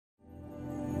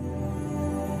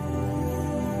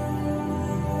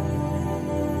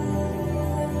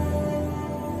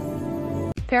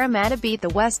Parramatta beat the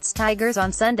Wests Tigers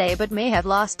on Sunday but may have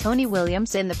lost Tony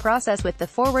Williams in the process, with the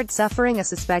forward suffering a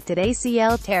suspected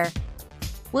ACL tear.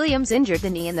 Williams injured the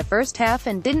knee in the first half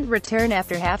and didn't return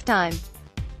after halftime.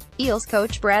 Eels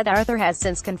coach Brad Arthur has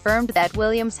since confirmed that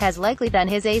Williams has likely done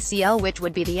his ACL, which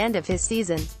would be the end of his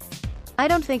season. "I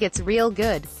don't think it's real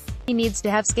good. He needs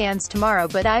to have scans tomorrow,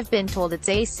 but I've been told it's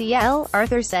ACL,"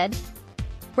 Arthur said.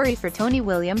 Worry for Tony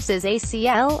Williams is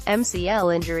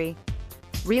ACL-MCL injury.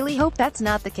 "Really hope that's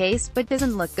not the case, but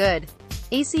doesn't look good.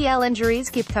 ACL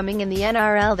injuries keep coming in the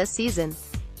NRL this season."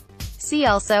 See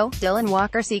also, Dylan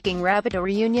Walker seeking Rabbitoh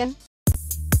reunion.